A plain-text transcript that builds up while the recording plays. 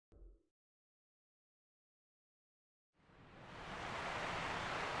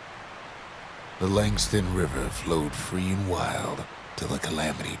The Langston River flowed free and wild till the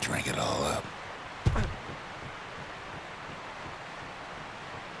Calamity drank it all up.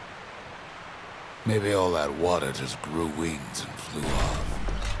 Maybe all that water just grew wings and flew off.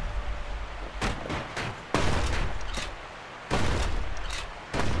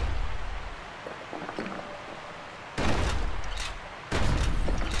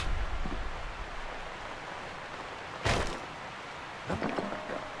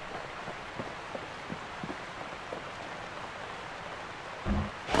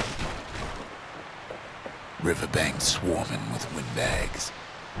 Riverbanks swarming with windbags.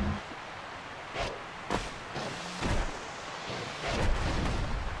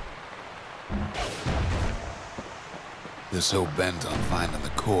 They're so bent on finding the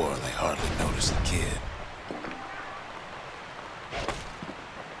core, they hardly notice the kid.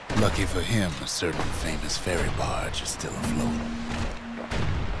 Lucky for him, a certain famous ferry barge is still afloat.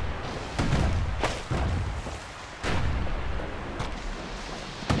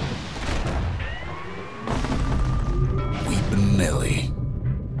 Nellie.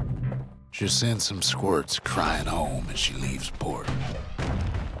 She sends some squirts crying home as she leaves port.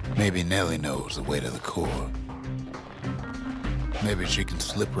 Maybe Nellie knows the way to the core. Maybe she can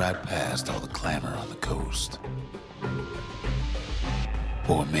slip right past all the clamor on the coast.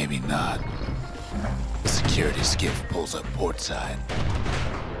 Or maybe not. The security skiff pulls up portside.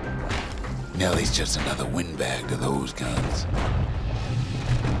 Nellie's just another windbag to those guns.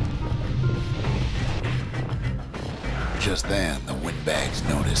 Just then, the windbags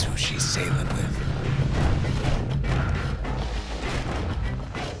notice who she's sailing with.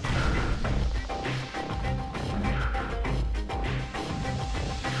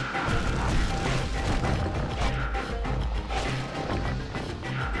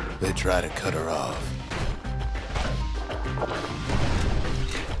 They try to cut her off.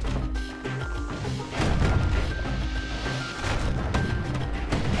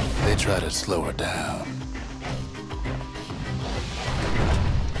 They try to slow her down.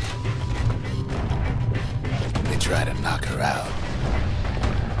 Try to knock her out.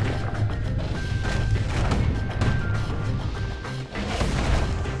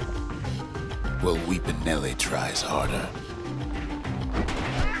 Well, Weepin' Nellie tries harder.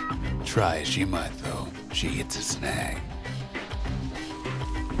 Try as she might, though, she hits a snag.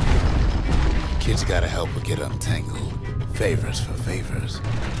 Kid's gotta help her get untangled. Favors for favors.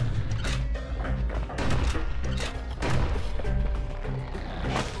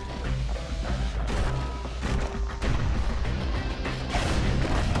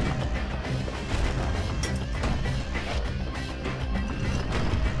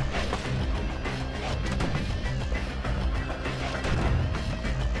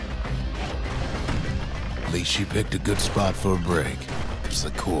 At least she picked a good spot for a break, because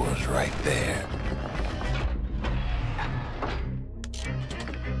the core's right there.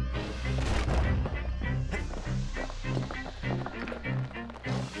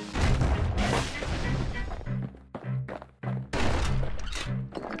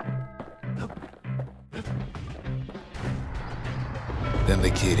 Then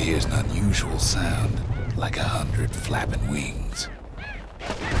the kid hears an unusual sound, like 100 flapping wings.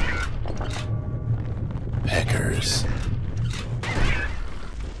 Peckers.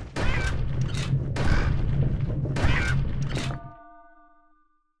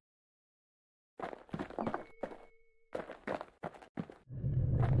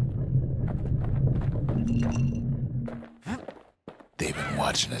 They've been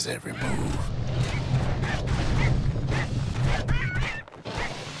watching his every move.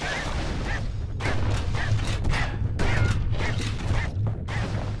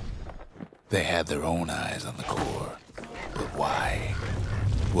 They had their own eyes on the core. But why?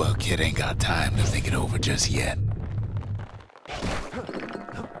 Well, kid ain't got time to think it over just yet.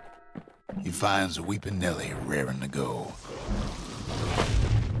 He finds Weepin' Nellie raring to go.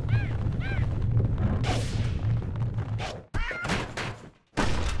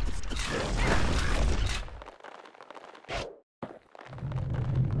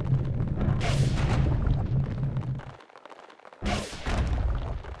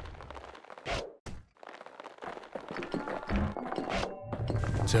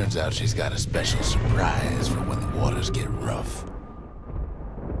 Turns out she's got a special surprise for when the waters get rough.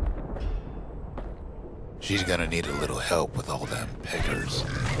 She's gonna need a little help with all them peckers.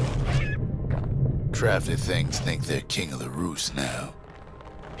 Crafty things think they're king of the roost now.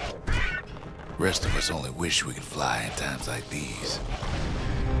 Rest of us only wish we could fly in times like these.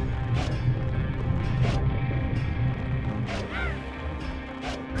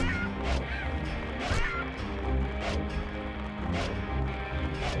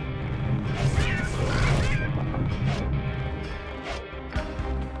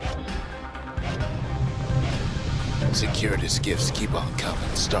 Security skiffs keep on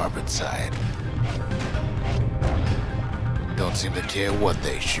coming, starboard side. Don't seem to care what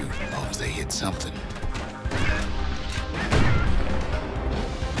they shoot, as long as they hit something.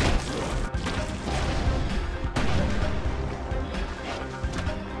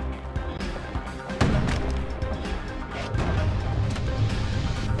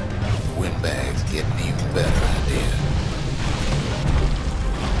 Windbag's getting even better idea.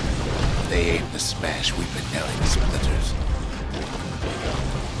 They aim to smash Weeping Nelly to splinters.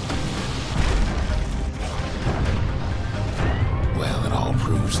 Well, it all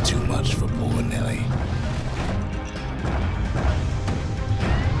proves too much for poor Nelly.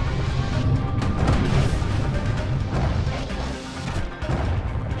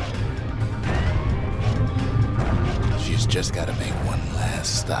 She's just gotta make one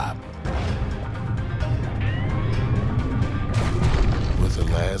last stop. With her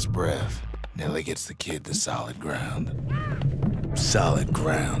last breath, Nelly gets the kid to solid ground. Solid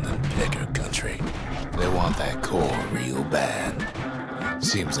ground in Pecker country. They want that core real bad.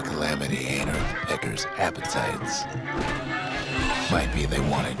 Seems the Calamity ain't hurt Pecker's appetites. Might be they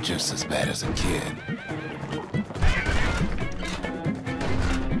want it just as bad as a kid.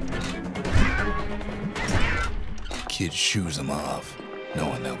 Kid shoos them off,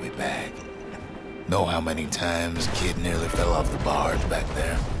 knowing they'll be back. Know how many times Kid nearly fell off the barge back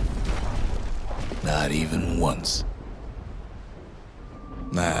there? Not even once.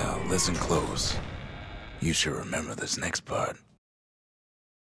 Now, listen close. You should remember this next part.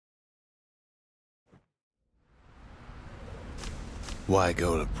 Why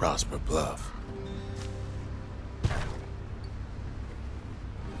go to Prosper Bluff?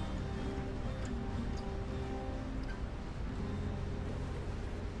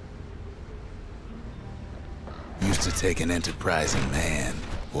 Used to take an enterprising man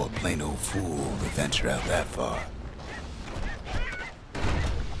or a plain old fool to venture out that far.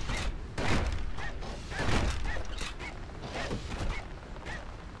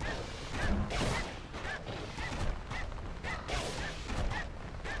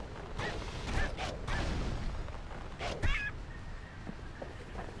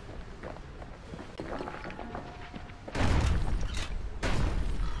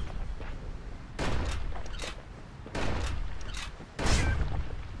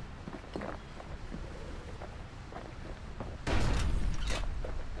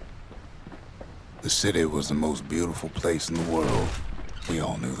 The city was the most beautiful place in the world. We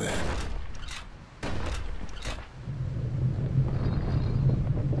all knew that.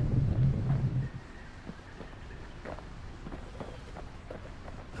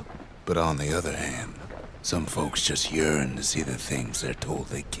 But on the other hand, some folks just yearn to see the things they're told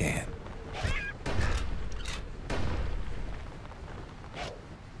they can't.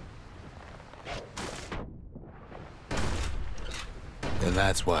 And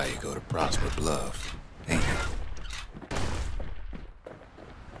that's why you go to Prosper Bluff, ain't it?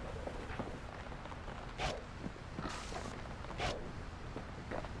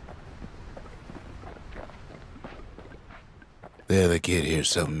 There the kid hears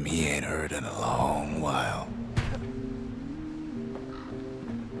something he ain't heard in a long while.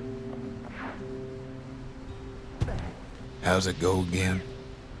 How's it go again?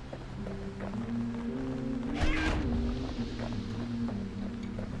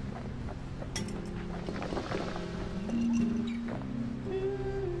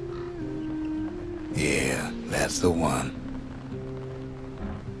 Yeah, that's the one.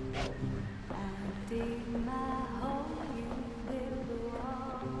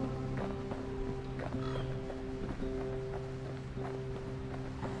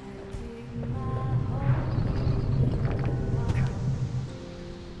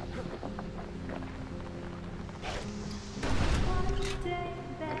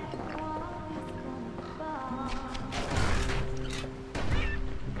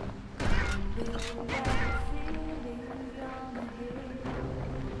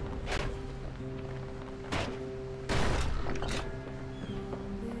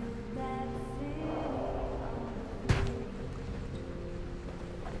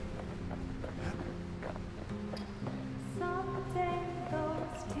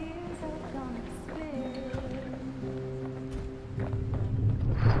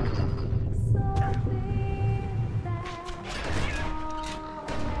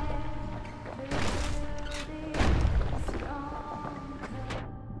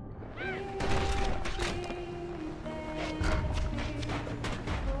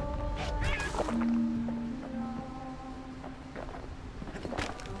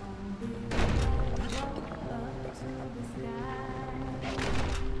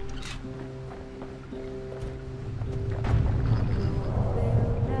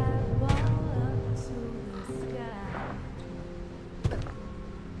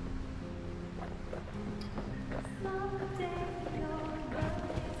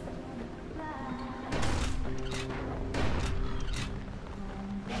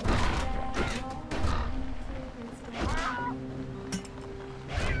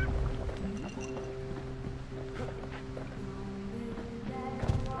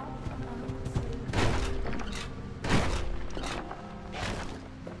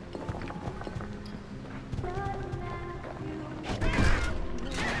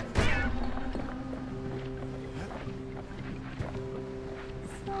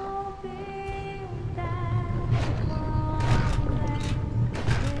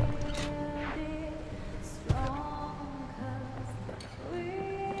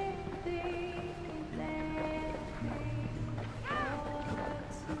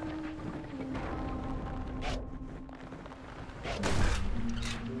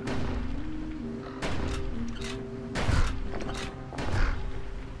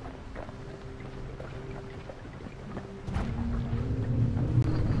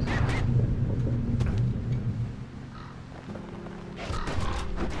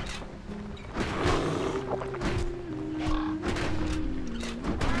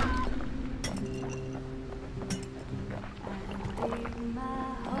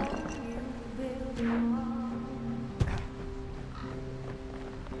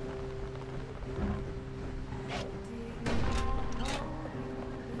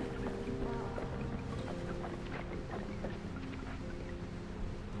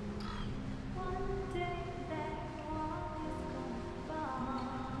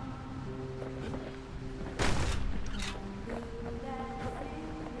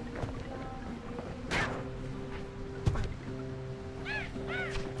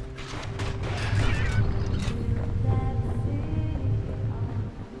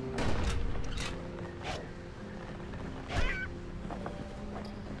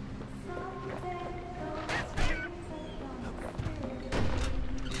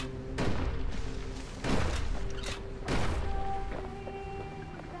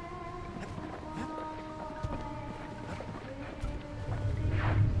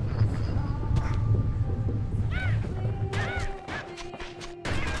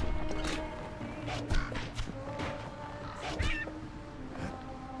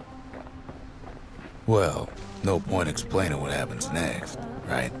 Well, no point explaining what happens next,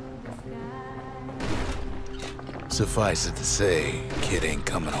 right? Suffice it to say, kid ain't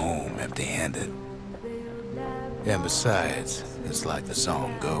coming home empty-handed. And besides, it's like the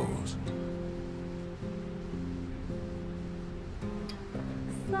song goes.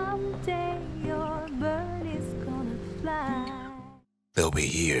 Someday your bird is gonna fly. They'll be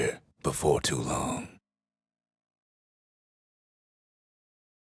here before too long.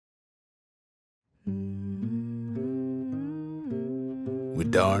 We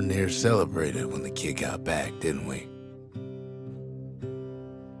darn near celebrated when the kid got back, didn't we?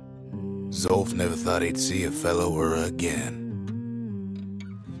 Zolf never thought he'd see a fellow her again.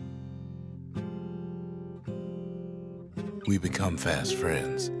 We become fast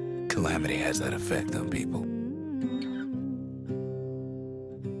friends. Calamity has that effect on people.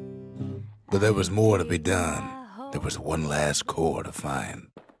 But there was more to be done. There was one last core to find.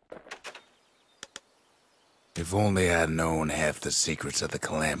 If only I'd known half the secrets of the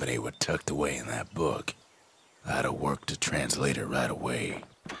Calamity were tucked away in that book, I'd have worked to translate it right away.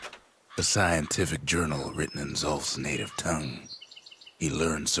 A scientific journal written in Zolf's native tongue. He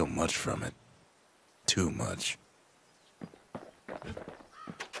learned so much from it. Too much.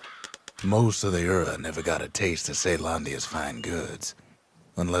 Most of the Ura never got a taste of Caelondia's fine goods,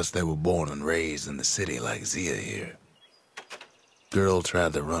 unless they were born and raised in the city like Zia here. Girl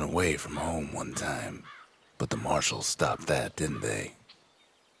tried to run away from home one time, but the marshals stopped that, didn't they?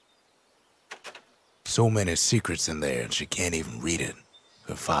 So many secrets in there and she can't even read it.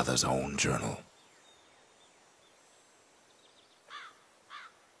 Her father's own journal.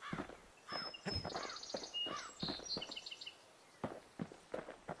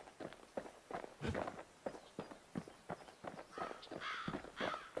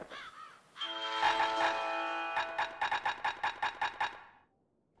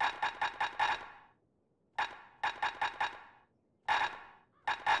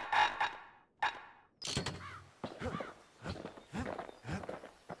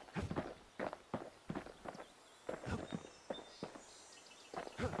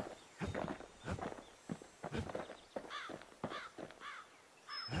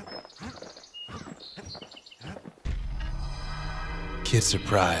 Kid's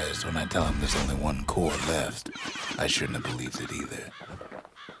surprised when I tell him there's only one core left. I shouldn't have believed it either.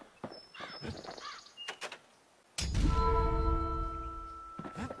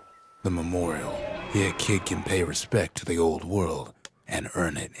 The memorial. Here, kid can pay respect to the old world and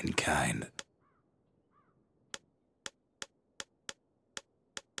earn it in kind.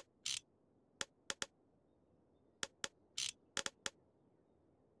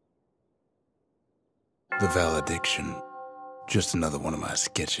 The valediction. Just another one of my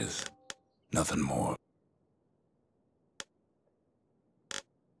sketches. Nothing more.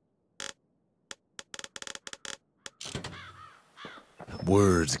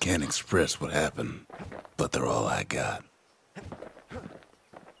 Words can't express what happened, but they're all I got.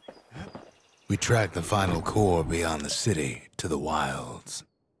 We tracked the final core beyond the city to the wilds.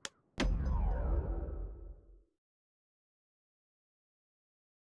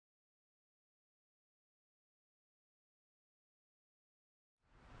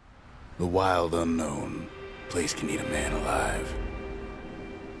 The wild unknown. Place can eat a man alive.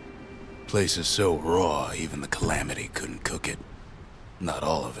 Place is so raw, even the Calamity couldn't cook it. Not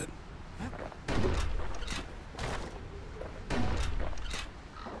all of it.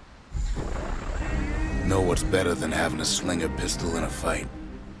 Know what's better than having a slinger pistol in a fight?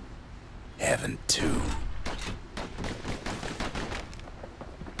 Having two.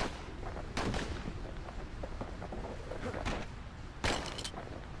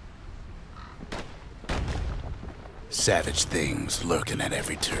 Savage things lurking at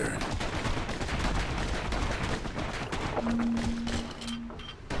every turn.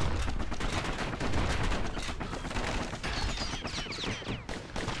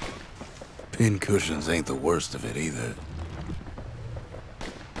 Pin cushions ain't the worst of it either.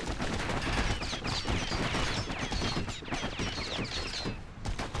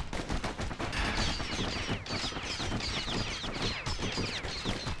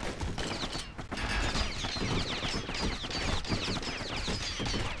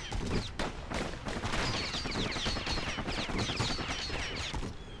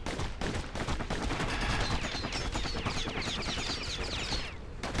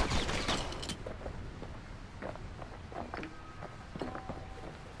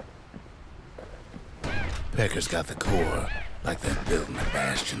 Pecker's got the core, like they're building a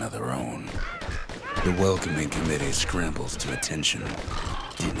bastion of their own. The welcoming committee scrambles to attention.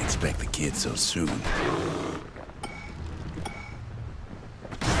 Didn't expect the kid so soon.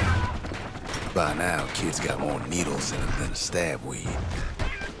 By now, kid's got more needles in him than a stab weed.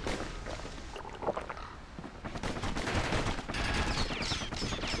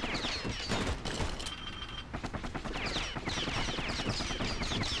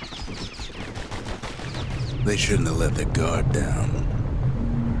 They shouldn't have let their guard down.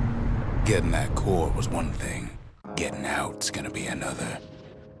 Getting that core was one thing. Getting out's gonna be another.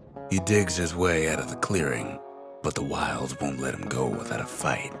 He digs his way out of the clearing, but the wilds won't let him go without a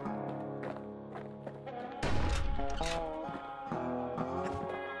fight.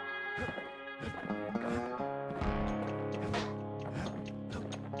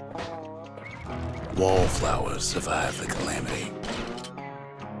 Wallflowers survive the Calamity.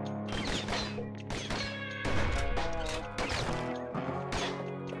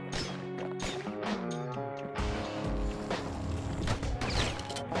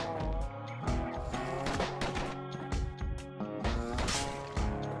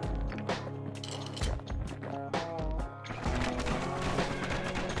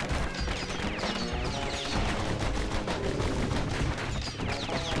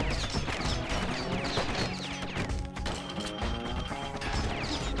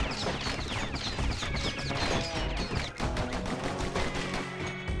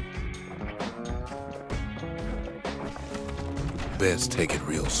 Best take it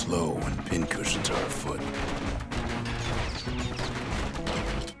real slow when pincushions are afoot.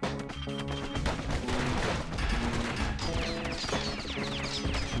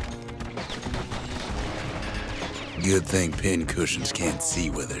 Good thing pincushions can't see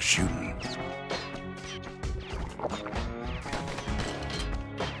where they're shooting.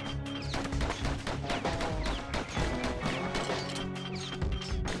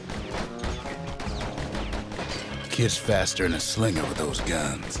 Kid's faster than a slinger with those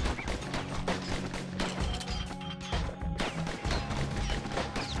guns.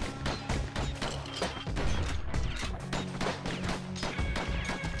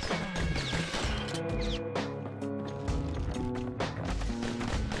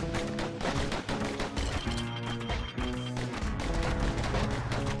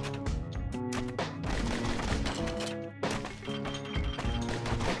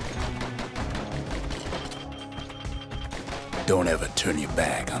 Don't ever turn your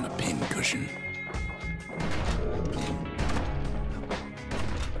back on a pincushion.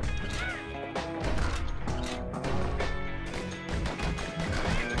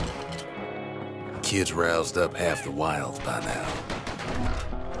 Kid's roused up half the wilds by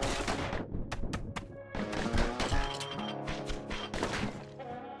now.